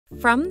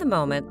From the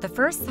moment the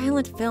first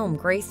silent film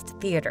graced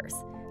theaters,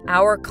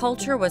 our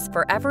culture was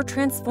forever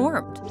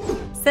transformed.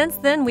 Since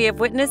then, we have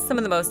witnessed some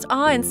of the most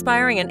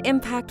awe-inspiring and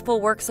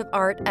impactful works of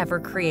art ever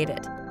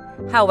created.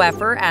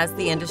 However, as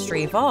the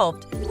industry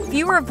evolved,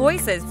 fewer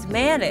voices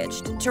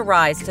managed to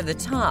rise to the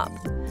top.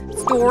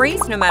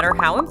 Stories, no matter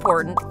how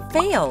important,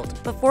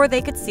 failed before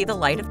they could see the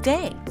light of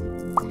day.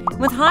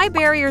 With high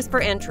barriers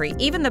for entry,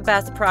 even the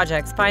best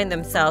projects find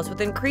themselves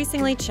with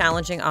increasingly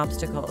challenging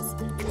obstacles.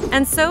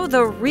 And so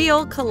the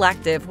Real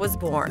Collective was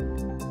born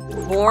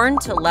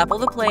to level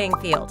the playing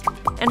field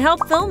and help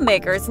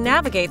filmmakers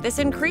navigate this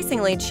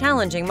increasingly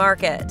challenging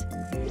market.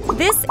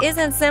 This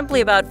isn't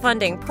simply about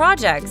funding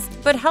projects,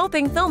 but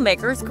helping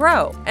filmmakers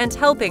grow and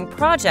helping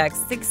projects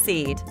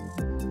succeed.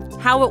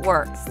 How it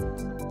works.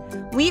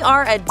 We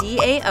are a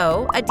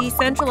DAO, a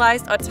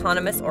decentralized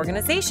autonomous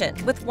organization,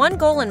 with one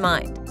goal in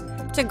mind: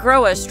 to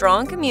grow a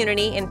strong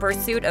community in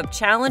pursuit of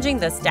challenging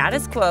the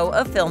status quo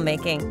of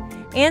filmmaking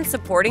and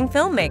supporting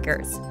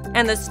filmmakers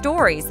and the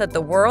stories that the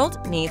world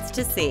needs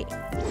to see.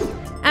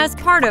 As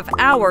part of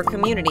our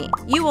community,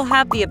 you will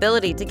have the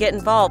ability to get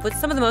involved with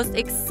some of the most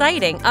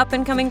exciting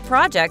up-and-coming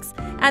projects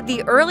at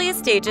the earliest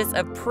stages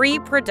of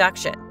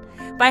pre-production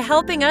by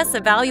helping us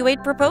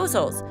evaluate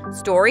proposals,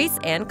 stories,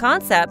 and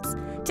concepts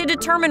to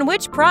determine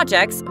which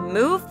projects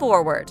move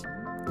forward.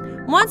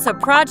 Once a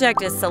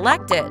project is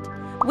selected,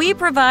 we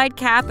provide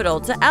capital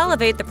to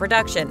elevate the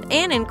production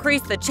and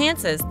increase the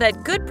chances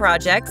that good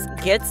projects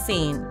get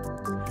seen.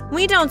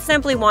 We don't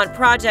simply want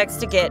projects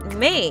to get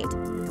made,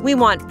 we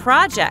want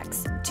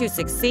projects to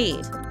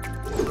succeed.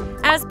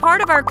 As part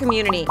of our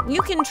community,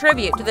 you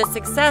contribute to the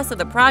success of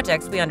the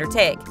projects we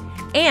undertake,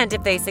 and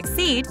if they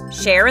succeed,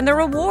 share in the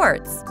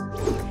rewards.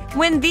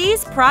 When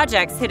these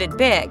projects hit it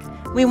big,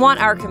 we want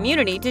our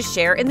community to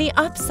share in the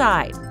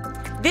upside.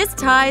 This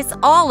ties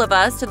all of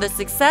us to the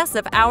success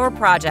of our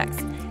projects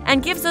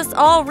and gives us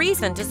all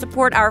reason to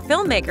support our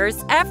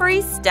filmmakers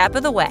every step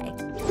of the way.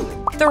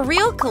 The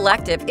Real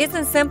Collective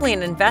isn't simply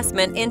an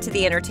investment into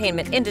the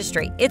entertainment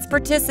industry, it's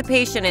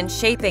participation in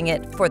shaping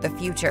it for the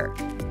future.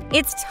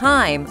 It's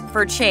time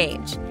for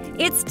change.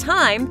 It's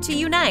time to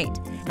unite.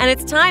 And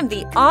it's time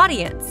the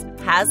audience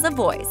has a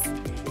voice.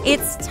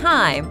 It's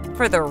time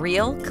for the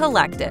Real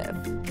Collective.